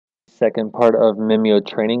second part of Mimio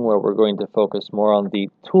training where we're going to focus more on the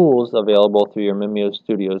tools available through your Mimio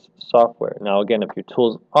Studios software. Now again, if your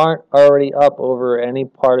tools aren't already up over any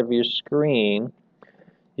part of your screen,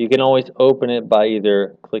 you can always open it by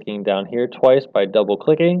either clicking down here twice by double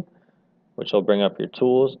clicking, which will bring up your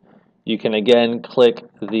tools. You can again click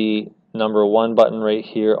the number 1 button right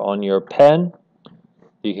here on your pen.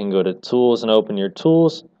 You can go to Tools and open your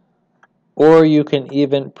tools, or you can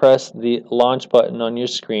even press the launch button on your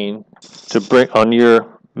screen to bring on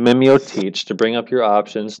your Mimio Teach to bring up your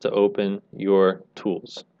options to open your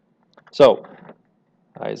tools. So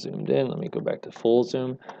I zoomed in. Let me go back to full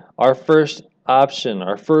zoom. Our first option,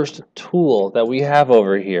 our first tool that we have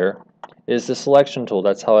over here is the selection tool.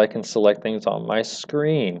 That's how I can select things on my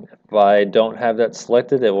screen. If I don't have that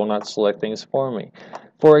selected, it will not select things for me.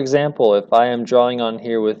 For example, if I am drawing on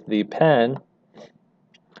here with the pen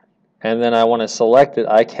and then I want to select it,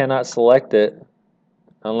 I cannot select it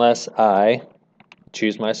unless I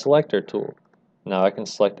choose my selector tool. Now I can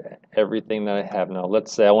select everything that I have. Now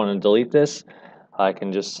let's say I want to delete this. I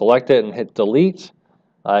can just select it and hit delete.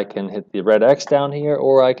 I can hit the red X down here,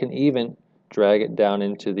 or I can even drag it down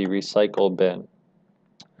into the recycle bin.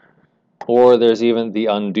 Or there's even the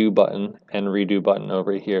undo button and redo button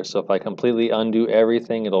over here. So if I completely undo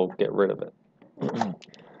everything, it'll get rid of it.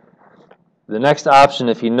 The next option,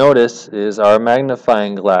 if you notice, is our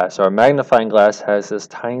magnifying glass. Our magnifying glass has this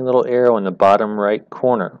tiny little arrow in the bottom right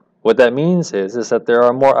corner. What that means is that there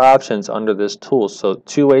are more options under this tool. So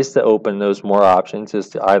 2 ways to open those more options is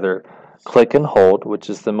to either click and hold,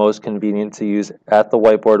 which is the most convenient to use at the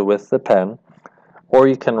whiteboard with the pen, or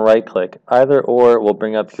you can right click. Either or will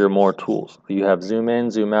bring up your more tools. You have zoom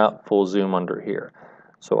in, zoom out, full zoom under here.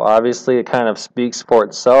 So obviously it kind of speaks for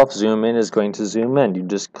itself. Zoom in is going to zoom in. You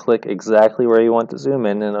just click exactly where you want to zoom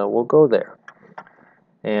in and it will go there.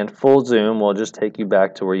 And full zoom will just take you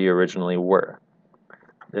back to where you originally were.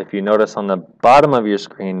 If you notice on the bottom of your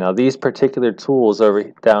screen, now these particular tools over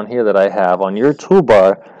down here that I have on your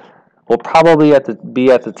toolbar will probably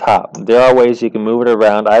be at the top. There are ways you can move it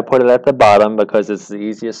around. I put it at the bottom because it's the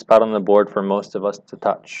easiest spot on the board for most of us to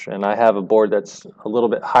touch. And I have a board that's a little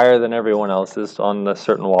bit higher than everyone else's on the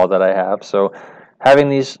certain wall that I have. So having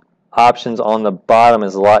these options on the bottom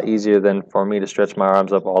is a lot easier than for me to stretch my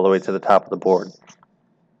arms up all the way to the top of the board.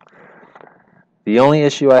 The only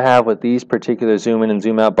issue I have with these particular zoom in and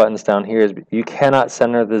zoom out buttons down here is you cannot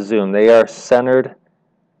center the zoom. They are centered.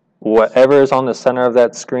 Whatever is on the center of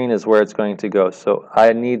that screen is where it's going to go. So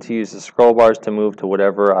I need to use the scroll bars to move to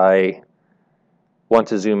whatever I want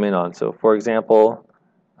to zoom in on. So for example,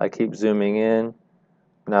 I keep zooming in.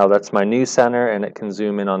 Now that's my new center and it can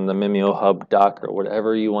zoom in on the Mimio Hub dock or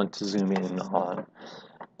whatever you want to zoom in on.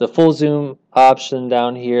 The full zoom option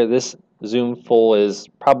down here, this zoom full is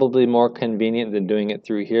probably more convenient than doing it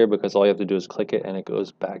through here because all you have to do is click it and it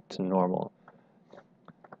goes back to normal.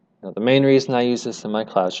 Now, the main reason I use this in my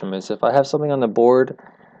classroom is if I have something on the board,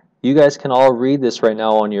 you guys can all read this right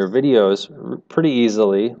now on your videos pretty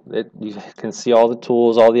easily. You can see all the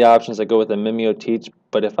tools, all the options that go with the Mimio Teach.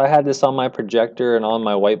 But if I had this on my projector and on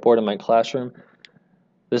my whiteboard in my classroom,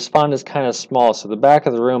 this font is kind of small, so the back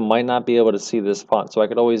of the room might not be able to see this font, so I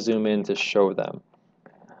could always zoom in to show them.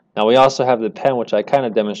 Now we also have the pen, which I kind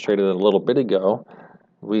of demonstrated a little bit ago.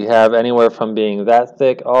 We have anywhere from being that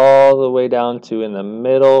thick all the way down to in the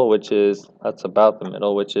middle, that's about the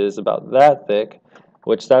middle, which is about that thick,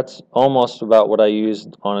 which that's almost about what I use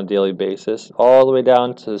on a daily basis, all the way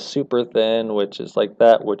down to super thin, which is like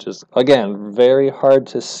that, which is, again, very hard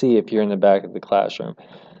to see if you're in the back of the classroom.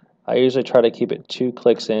 I usually try to keep it 2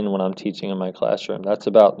 clicks in when I'm teaching in my classroom. That's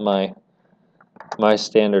about my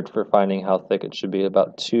standard for finding how thick it should be,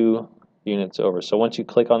 about 2 units over. So once you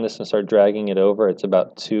click on this and start dragging it over, it's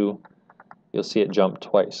about 2. You'll see it jump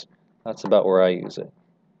twice. That's about where I use it.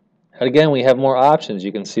 And again, we have more options.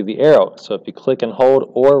 You can see the arrow. So if you click and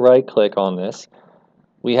hold or right click on this,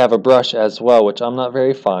 we have a brush as well, which I'm not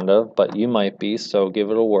very fond of, but you might be, so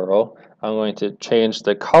give it a whirl. I'm going to change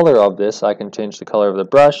the color of this. I can change the color of the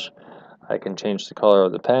brush. I can change the color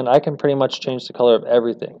of the pen. I can pretty much change the color of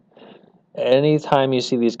everything. Anytime you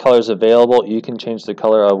see these colors available, you can change the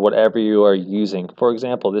color of whatever you are using. For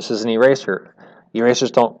example, this is an eraser.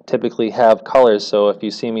 Erasers don't typically have colors, so if you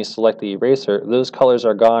see me select the eraser, those colors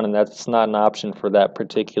are gone and that's not an option for that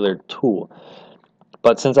particular tool.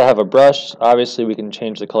 But since I have a brush, obviously we can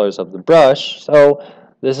change the colors of the brush. So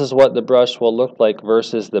this is what the brush will look like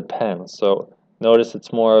versus the pen. So notice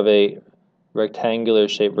it's more of a rectangular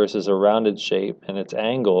shape versus a rounded shape, and it's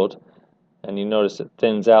angled. And you notice it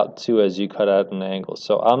thins out too as you cut out an angle.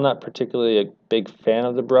 So I'm not particularly a big fan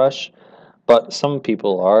of the brush, but some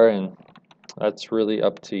people are, and That's really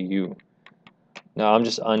up to you. Now I'm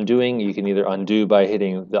just undoing. You can either undo by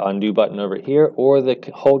hitting the undo button over here, or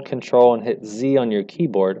hold Control and hit Z on your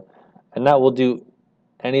keyboard, and that will do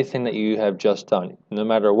anything that you have just done. No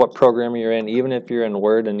matter what program you're in, even if you're in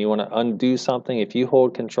Word and you want to undo something, if you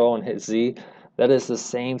hold Control and hit Z, that is the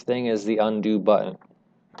same thing as the undo button.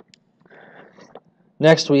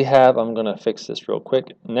 Next we have, I'm going to fix this real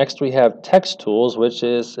quick. Next we have text tools, which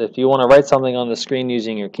is if you want to write something on the screen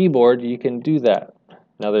using your keyboard, you can do that.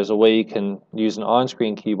 Now there's a way you can use an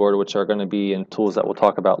on-screen keyboard, which are going to be in tools that we'll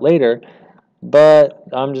talk about later, but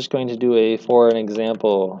I'm just going to do for an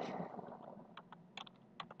example.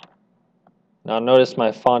 Now notice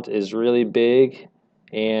my font is really big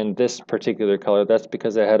and this particular color. That's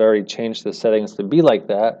because I had already changed the settings to be like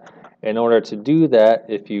that. In order to do that,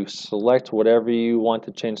 if you select whatever you want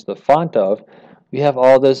to change the font of, you have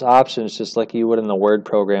all those options just like you would in the Word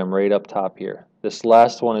program right up top here. This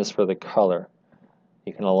last one is for the color.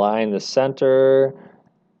 You can align the center.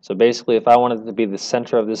 So basically if I wanted it to be the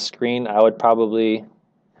center of this screen, I would probably,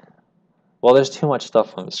 well, there's too much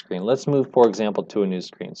stuff on the screen. Let's move, for example, to a new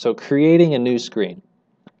screen. So creating a new screen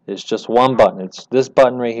is just one button. It's this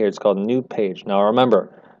button right here. It's called New Page. Now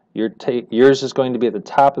remember, yours is going to be at the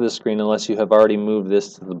top of the screen unless you have already moved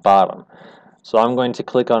this to the bottom. So I'm going to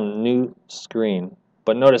click on New Screen.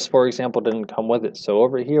 But notice, for example, didn't come with it. So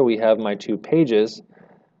over here we have my 2 pages.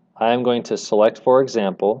 I am going to select, for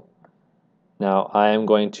example. Now I am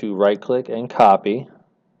going to right-click and copy.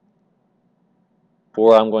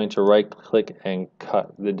 Or I'm going to right-click and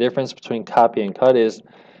cut. The difference between copy and cut is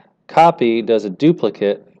copy does a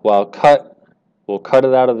duplicate, while cut will cut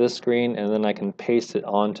it out of this screen, and then I can paste it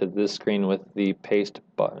onto this screen with the paste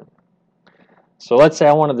button. So let's say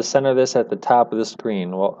I wanted to center this at the top of the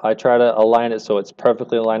screen. Well, I try to align it so it's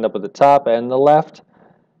perfectly lined up with the top and the left,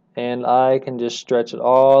 and I can just stretch it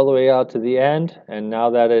all the way out to the end, and now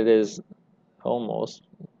that it is almost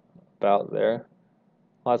about there,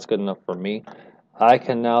 well, that's good enough for me. I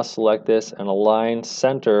can now select this and align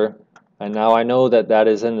center, and now I know that that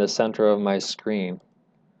is in the center of my screen.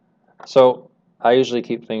 So I usually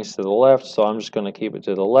keep things to the left, so I'm just going to keep it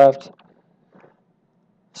to the left.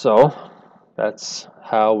 So that's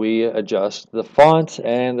how we adjust the font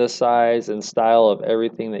and the size and style of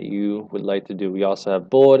everything that you would like to do. We also have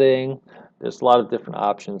bulleting. There's a lot of different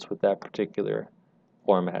options with that particular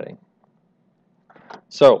formatting.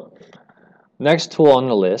 So next tool on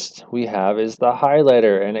the list we have is the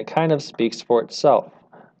highlighter, and it kind of speaks for itself.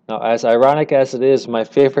 Now, as ironic as it is, my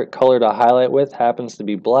favorite color to highlight with happens to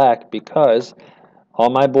be black, because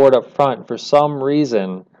on my board up front, for some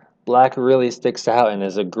reason, black really sticks out and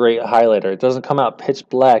is a great highlighter. It doesn't come out pitch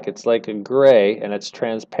black. It's like a gray, and it's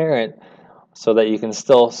transparent so that you can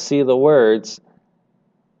still see the words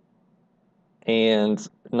and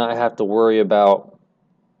not have to worry about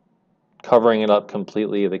covering it up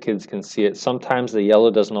completely. The kids can see it. Sometimes the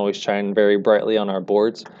yellow doesn't always shine very brightly on our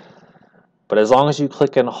boards, but as long as you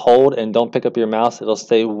click and hold and don't pick up your mouse, it'll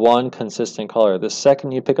stay one consistent color. The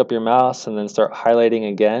second you pick up your mouse and then start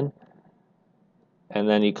highlighting again, and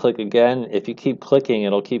then you click again, if you keep clicking,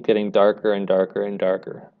 it'll keep getting darker and darker and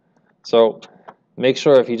darker. So make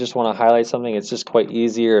sure if you just want to highlight something, it's just quite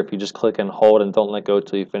easier if you just click and hold and don't let go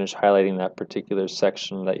till you finish highlighting that particular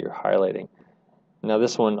section that you're highlighting. Now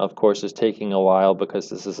this one, of course, is taking a while because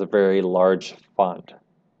this is a very large font.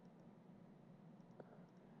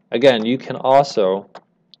 Again, you can also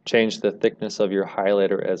change the thickness of your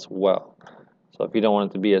highlighter as well. So if you don't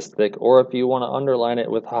want it to be as thick, or if you want to underline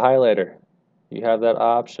it with a highlighter, you have that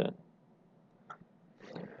option.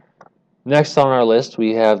 Next on our list,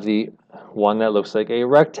 we have the one that looks like a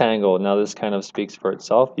rectangle. Now this kind of speaks for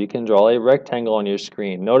itself. You can draw a rectangle on your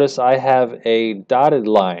screen. Notice I have a dotted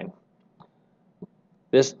line.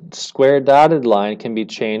 This square dotted line can be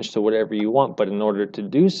changed to whatever you want, but in order to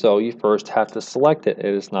do so, you first have to select it. It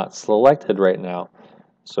is not selected right now.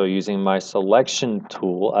 So using my selection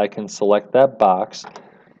tool, I can select that box,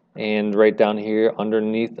 and right down here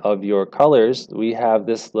underneath of your colors, we have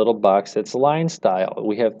this little box that's line style.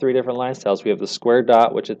 We have 3 different line styles. We have the square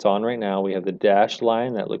dot, which it's on right now. We have the dashed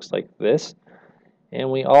line that looks like this,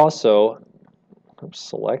 and we also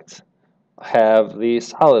have the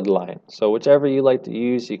solid line. So whichever you like to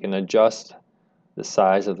use, you can adjust the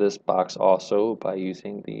size of this box also by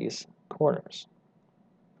using these corners.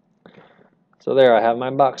 So there I have my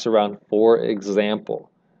box around, for example.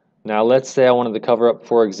 Now let's say I wanted to cover up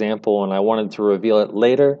for example and I wanted to reveal it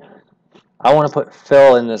later. I want to put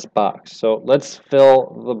fill in this box. So let's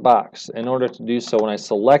fill the box. In order to do so, when I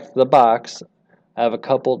select the box, I have a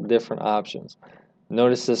couple different options.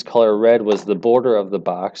 Notice this color red was the border of the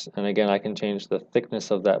box, and again I can change the thickness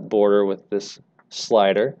of that border with this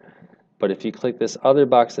slider. But if you click this other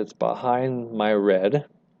box that's behind my red,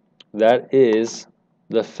 that is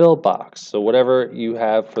the fill box. So whatever you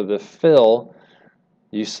have for the fill,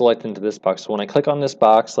 you select into this box. So when I click on this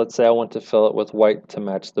box, let's say I want to fill it with white to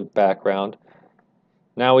match the background.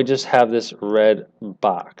 Now we just have this red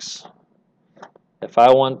box. If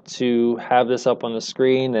I want to have this up on the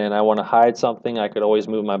screen and I want to hide something, I could always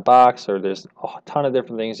move my box, or there's a ton of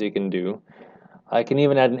different things you can do. I can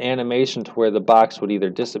even add an animation to where the box would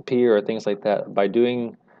either disappear or things like that by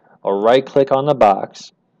doing a right click on the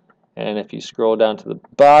box, and if you scroll down to the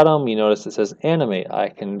bottom, you notice it says animate. I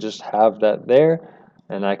can just have that there,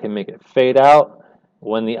 and I can make it fade out.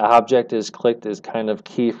 When the object is clicked is kind of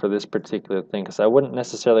key for this particular thing, because I wouldn't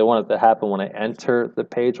necessarily want it to happen when I enter the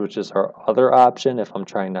page, which is our other option if I'm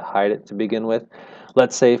trying to hide it to begin with.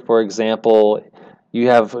 Let's say, for example, you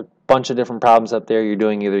have a bunch of different problems up there. You're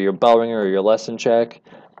doing either your bell ringer or your lesson check.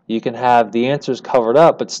 You can have the answers covered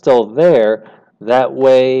up but still there. That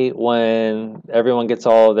way, when everyone gets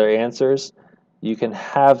all of their answers, you can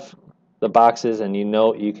have the boxes and you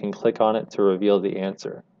know you can click on it to reveal the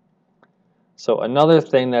answer. So another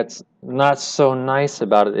thing that's not so nice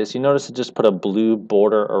about it is you notice it just put a blue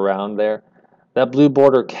border around there. That blue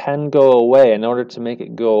border can go away. In order to make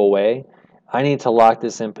it go away, I need to lock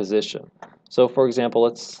this in position. So for example,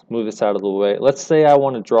 let's move this out of the way. Let's say I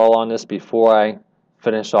want to draw on this before I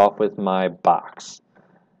finish off with my box.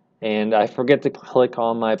 And I forget to click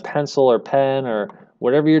on my pencil or pen or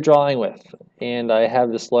whatever you're drawing with. And I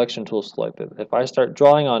have the selection tool selected. If I start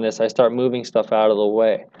drawing on this, I start moving stuff out of the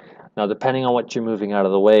way. Now, depending on what you're moving out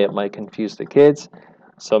of the way, it might confuse the kids.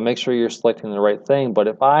 So make sure you're selecting the right thing. But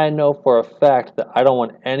if I know for a fact that I don't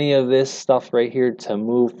want any of this stuff right here to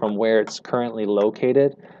move from where it's currently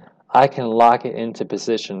located, I can lock it into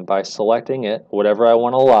position by selecting it, whatever I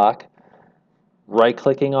want to lock,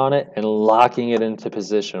 right-clicking on it, and locking it into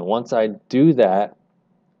position. Once I do that,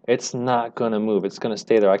 it's not going to move. It's going to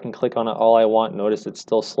stay there. I can click on it all I want. Notice it's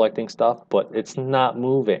still selecting stuff, but it's not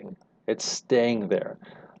moving. It's staying there.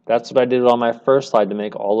 That's what I did on my first slide to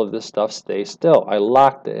make all of this stuff stay still. I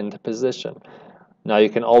locked it into position. Now you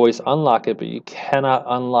can always unlock it, but you cannot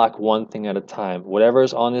unlock one thing at a time. Whatever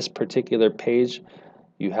is on this particular page,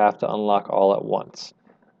 you have to unlock all at once.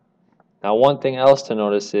 Now one thing else to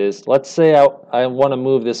notice is, let's say I want to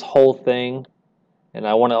move this whole thing and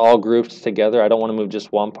I want it all grouped together. I don't want to move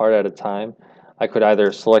just one part at a time. I could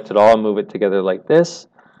either select it all and move it together like this,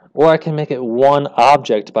 or I can make it one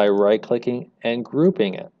object by right-clicking and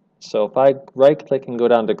grouping it. So if I right-click and go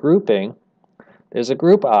down to grouping, there's a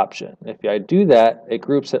group option. If I do that, it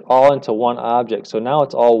groups it all into one object. So now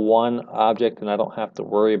it's all one object and I don't have to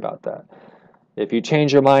worry about that. If you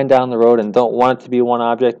change your mind down the road and don't want it to be one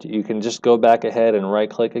object, you can just go back ahead and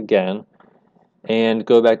right-click again and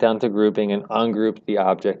go back down to grouping and ungroup the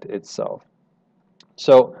object itself.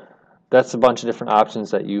 So that's a bunch of different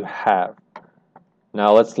options that you have.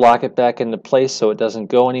 Now let's lock it back into place so it doesn't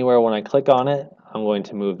go anywhere when I click on it. I'm going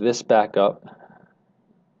to move this back up.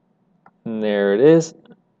 And there it is.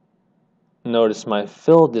 Notice my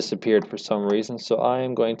fill disappeared for some reason, so I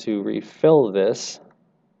am going to refill this.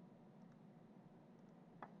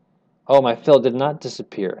 Oh, my fill did not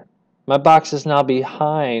disappear. My box is now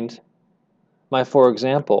behind my for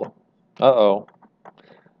example. Uh-oh.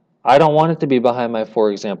 I don't want it to be behind my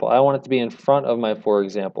for example. I want it to be in front of my for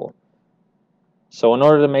example. So in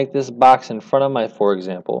order to make this box in front of my for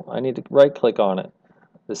example, I need to right click on it.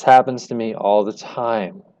 This happens to me all the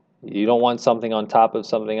time. You don't want something on top of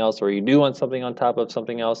something else, or you do want something on top of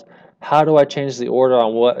something else. How do I change the order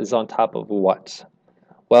on what is on top of what?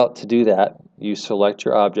 Well, to do that, you select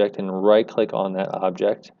your object and right click on that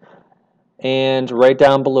object. And right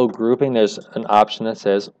down below grouping, there's an option that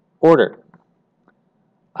says order.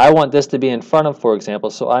 I want this to be in front of, for example,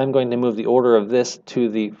 so I'm going to move the order of this to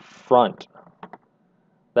the front.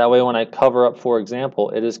 That way when I cover up, for example,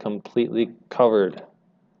 it is completely covered.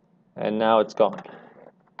 And now it's gone.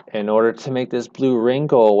 In order to make this blue ring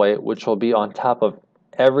go away, which will be on top of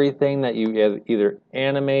everything that you either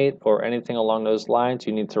animate or anything along those lines,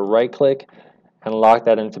 you need to right click and lock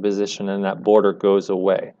that into position and that border goes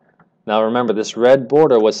away. Now remember, this red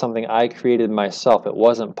border was something I created myself. It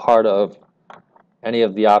wasn't part of any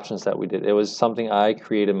of the options that we did. It was something I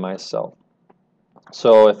created myself.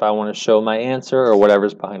 So if I want to show my answer or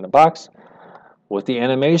whatever's behind the box, with the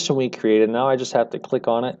animation we created, now I just have to click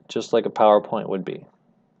on it just like a PowerPoint would be.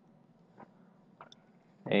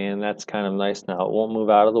 And that's kind of nice now. It won't move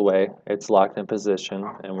out of the way. It's locked in position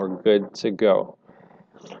and we're good to go.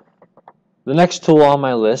 The next tool on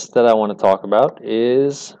my list that I want to talk about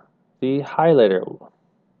is the highlighter.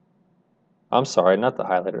 I'm sorry, not the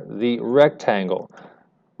highlighter, the rectangle.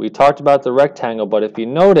 We talked about the rectangle, but if you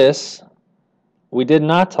notice, we did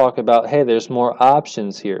not talk about, hey, there's more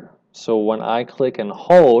options here. So when I click and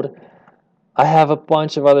hold, I have a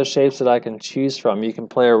bunch of other shapes that I can choose from. You can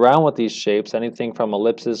play around with these shapes, anything from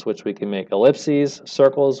ellipses, which we can make ellipses,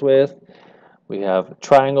 circles with. We have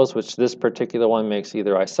triangles, which this particular one makes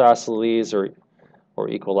either isosceles or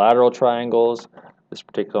equilateral triangles. This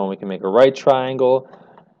particular one we can make a right triangle.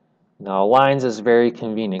 Now lines is very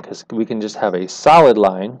convenient because we can just have a solid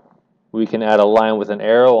line. We can add a line with an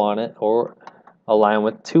arrow on it or a line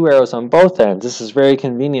with two arrows on both ends. This is very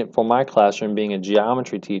convenient for my classroom being a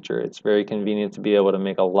geometry teacher. It's very convenient to be able to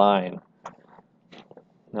make a line.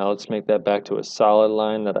 Now let's make that back to a solid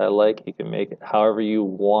line that I like. You can make it however you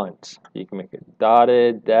want. You can make it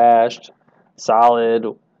dotted, dashed, solid,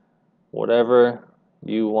 whatever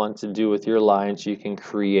you want to do with your lines you can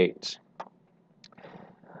create.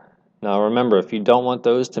 Now remember, if you don't want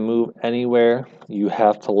those to move anywhere, you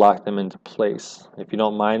have to lock them into place. If you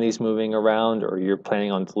don't mind these moving around or you're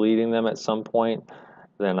planning on deleting them at some point,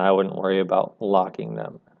 then I wouldn't worry about locking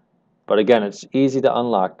them. But again, it's easy to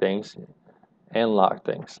unlock things and lock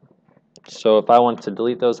things. So if I want to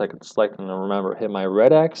delete those, I could select them and remember, hit my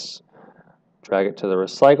red X, drag it to the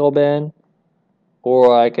recycle bin,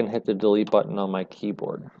 or I can hit the delete button on my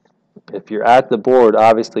keyboard. If you're at the board,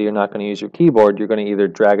 obviously you're not going to use your keyboard. You're going to either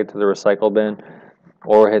drag it to the recycle bin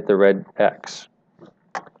or hit the red X.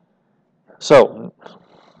 So,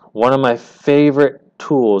 one of my favorite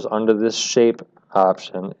tools under this shape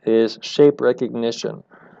option is shape recognition.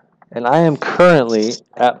 And I am currently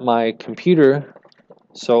at my computer,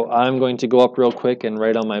 so I'm going to go up real quick and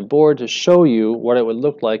write on my board to show you what it would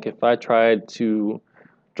look like if I tried to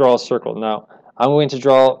draw a circle. Now, I'm going to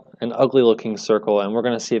draw an ugly looking circle and we're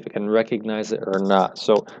going to see if it can recognize it or not.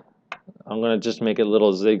 So I'm going to just make a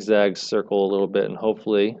little zigzag circle a little bit and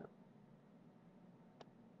hopefully,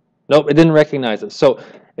 nope, it didn't recognize it. So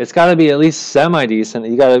it's got to be at least semi-decent.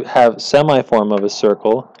 You got to have semi-form of a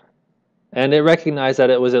circle, and it recognized that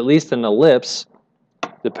it was at least an ellipse.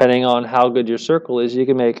 Depending on how good your circle is, you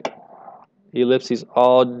can make ellipses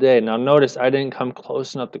all day. Now notice I didn't come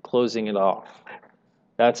close enough to closing it off.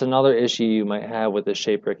 That's another issue you might have with the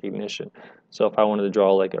shape recognition. So if I wanted to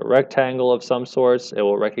draw like a rectangle of some sorts, it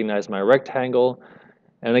will recognize my rectangle.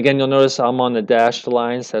 And again, you'll notice I'm on the dashed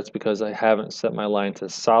lines. That's because I haven't set my line to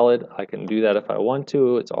solid. I can do that if I want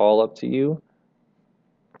to. It's all up to you.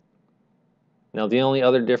 Now the only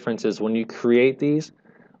other difference is when you create these,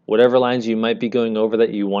 whatever lines you might be going over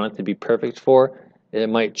that you want it to be perfect for, it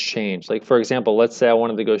might change. Like for example, let's say I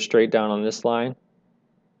wanted to go straight down on this line.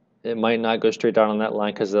 It might not go straight down on that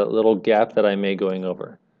line because of that little gap that I made going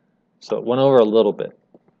over. So it went over a little bit.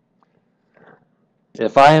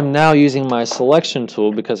 If I am now using my selection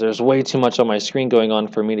tool, because there's way too much on my screen going on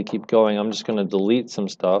for me to keep going, I'm just going to delete some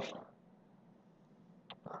stuff.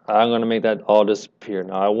 I'm going to make that all disappear.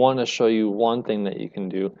 Now I want to show you one thing that you can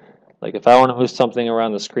do. Like if I want to move something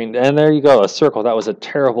around the screen, and there you go, a circle. That was a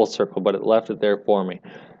terrible circle, but it left it there for me.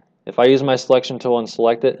 If I use my selection tool and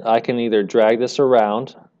select it, I can either drag this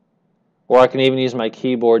around, or I can even use my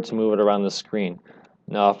keyboard to move it around the screen.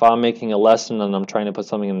 Now if I'm making a lesson and I'm trying to put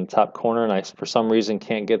something in the top corner and I for some reason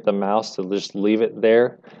can't get the mouse to just leave it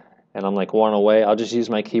there and I'm like one away, I'll just use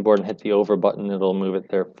my keyboard and hit the over button. It'll move it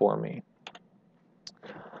there for me.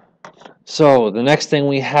 So the next thing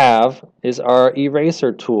we have is our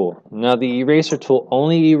eraser tool. Now the eraser tool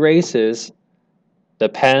only erases the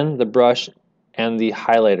pen, the brush, and the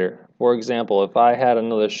highlighter. For example, if I had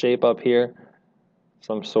another shape up here,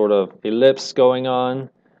 some sort of ellipse going on,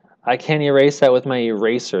 I can't erase that with my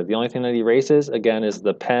eraser. The only thing that erases, again, is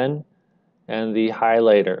the pen and the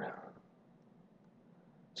highlighter.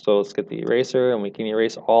 So let's get the eraser and we can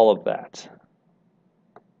erase all of that.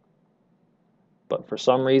 But for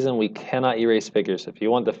some reason, we cannot erase figures. If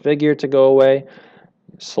you want the figure to go away,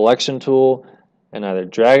 selection tool, and either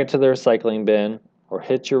drag it to the recycling bin or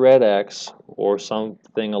hit your red X or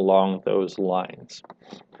something along those lines.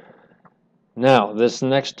 Now, this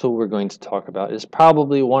next tool we're going to talk about is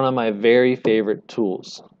probably one of my very favorite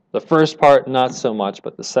tools. The first part, not so much,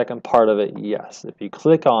 but the second part of it, yes. If you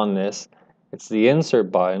click on this, it's the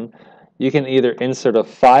insert button. You can either insert a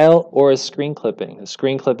file or a screen clipping. The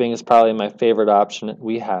screen clipping is probably my favorite option that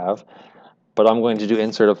we have, but I'm going to do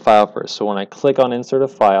insert a file first. So when I click on insert a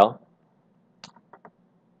file,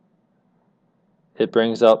 it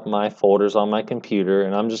brings up my folders on my computer,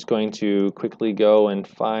 and I'm just going to quickly go and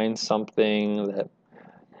find something that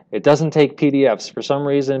it doesn't take PDFs. For some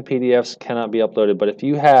reason, PDFs cannot be uploaded, but if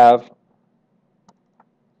you have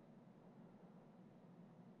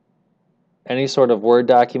any sort of Word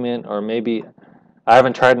document, or maybe I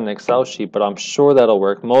haven't tried an Excel sheet, but I'm sure that'll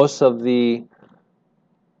work. Most of the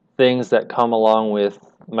things that come along with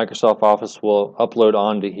Microsoft Office will upload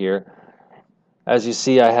onto here. As you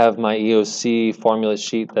see, I have my EOC formula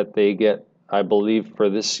sheet that they get, I believe, for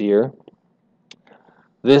this year.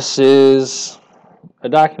 This is a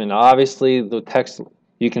document. Now, obviously, the text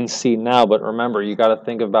you can see now, but remember, you got to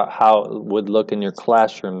think about how it would look in your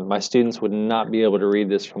classroom. My students would not be able to read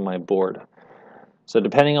this from my board. So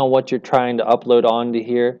depending on what you're trying to upload onto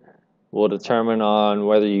here will determine on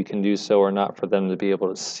whether you can do so or not for them to be able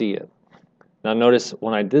to see it. Now notice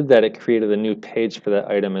when I did that, it created a new page for that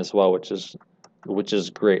item as well, which is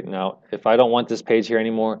great. Now if I don't want this page here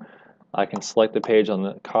anymore, I can select the page on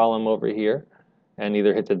the column over here and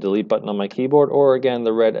either hit the delete button on my keyboard, or again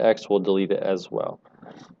the red X will delete it as well.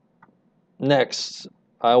 Next,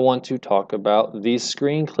 I want to talk about the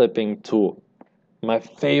screen clipping tool, my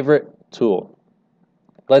favorite tool.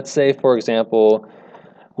 Let's say, for example,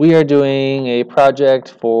 we are doing a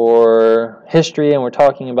project for history and we're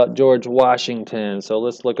talking about George Washington. So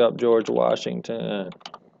let's look up George Washington.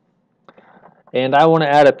 And I want to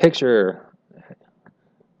add a picture.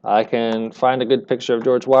 I can find a good picture of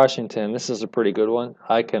George Washington. This is a pretty good one.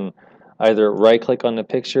 I can either right-click on the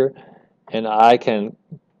picture and I can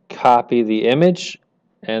copy the image,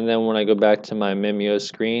 and then when I go back to my Mimio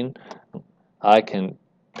screen, I can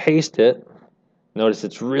paste it. Notice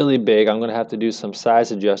it's really big. I'm going to have to do some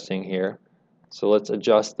size adjusting here. So let's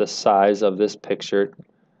adjust the size of this picture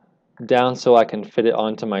down so I can fit it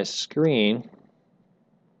onto my screen.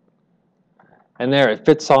 And there, it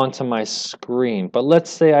fits onto my screen. But let's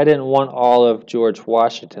say I didn't want all of George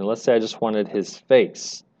Washington. Let's say I just wanted his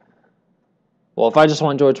face. Well, if I just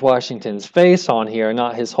want George Washington's face on here,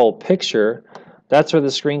 not his whole picture, that's where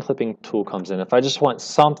the screen clipping tool comes in. If I just want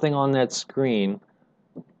something on that screen,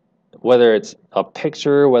 whether it's a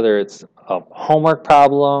picture, whether it's a homework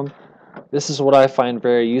problem, this is what I find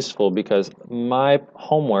very useful, because my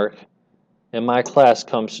homework in my class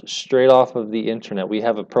comes straight off of the internet. We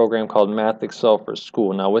have a program called Math Excel for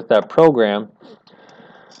School. Now with that program,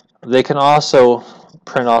 they can also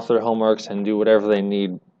print off their homeworks and do whatever they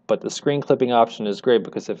need, but the screen clipping option is great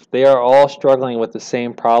because if they are all struggling with the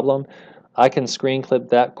same problem, I can screen clip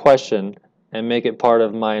that question and make it part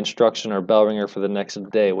of my instruction or bell ringer for the next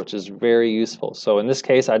day, which is very useful. So in this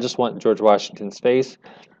case, I just want George Washington's face,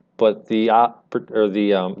 but the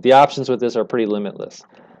options with this are pretty limitless.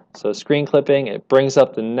 So screen clipping, it brings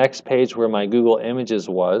up the next page where my Google Images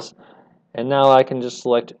was, and now I can just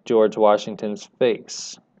select George Washington's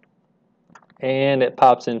face. And it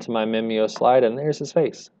pops into my Mimio slide, and there's his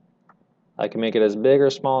face. I can make it as big or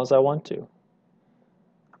small as I want to.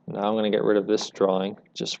 Now I'm going to get rid of this drawing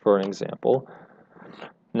just for an example.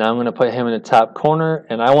 Now I'm going to put him in the top corner,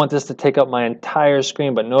 and I want this to take up my entire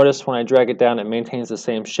screen, but notice when I drag it down it maintains the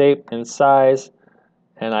same shape and size,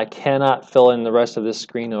 and I cannot fill in the rest of this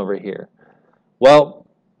screen over here. Well,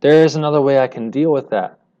 there is another way I can deal with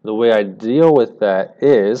that. The way I deal with that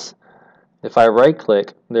is, if I right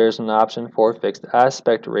click, there's an option for fixed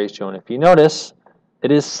aspect ratio, and if you notice,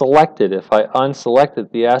 it is selected. If I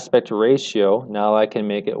unselected the aspect ratio, now I can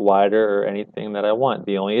make it wider or anything that I want.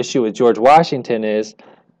 The only issue with George Washington is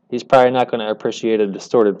he's probably not going to appreciate a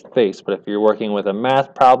distorted face, but if you're working with a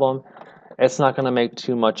math problem, it's not going to make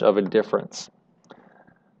too much of a difference.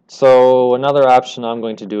 So another option I'm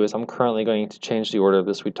going to do is I'm currently going to change the order of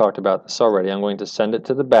this. We talked about this already. I'm going to send it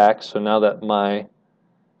to the back, so now that my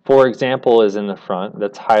for example is in the front,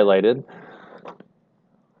 that's highlighted.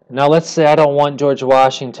 Now let's say I don't want George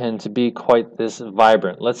Washington to be quite this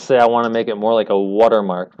vibrant. Let's say I want to make it more like a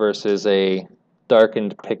watermark versus a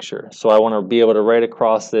darkened picture. So I want to be able to write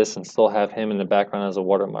across this and still have him in the background as a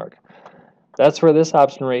watermark. That's where this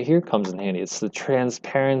option right here comes in handy. It's the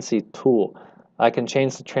transparency tool. I can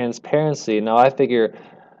change the transparency. Now I figure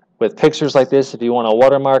with pictures like this, if you want a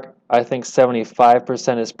watermark, I think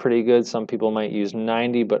 75% is pretty good. Some people might use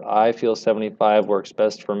 90, but I feel 75 works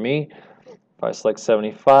best for me. If I select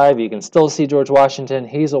 75, you can still see George Washington.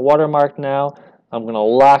 He's a watermark now. I'm going to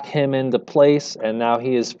lock him into place, and now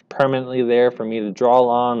he is permanently there for me to draw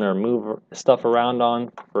on or move stuff around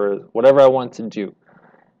on for whatever I want to do.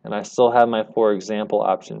 And I still have my for example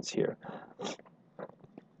options here.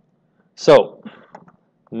 So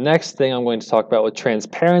next thing I'm going to talk about with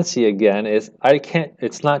transparency again is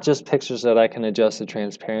it's not just pictures that I can adjust the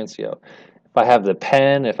transparency of. If I have the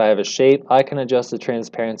pen, if I have a shape, I can adjust the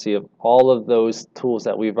transparency of all of those tools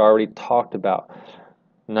that we've already talked about.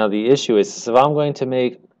 Now the issue is if I'm going to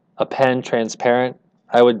make a pen transparent,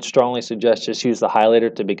 I would strongly suggest just use the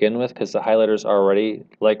highlighter to begin with, because the highlighter is already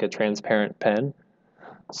like a transparent pen.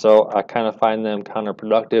 So I kind of find them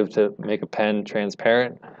counterproductive to make a pen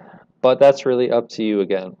transparent, but that's really up to you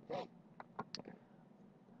again.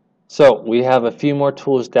 So we have a few more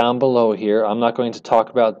tools down below here. I'm not going to talk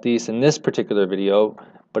about these in this particular video,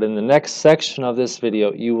 but in the next section of this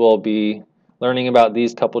video, you will be learning about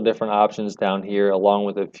these couple different options down here along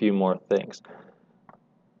with a few more things.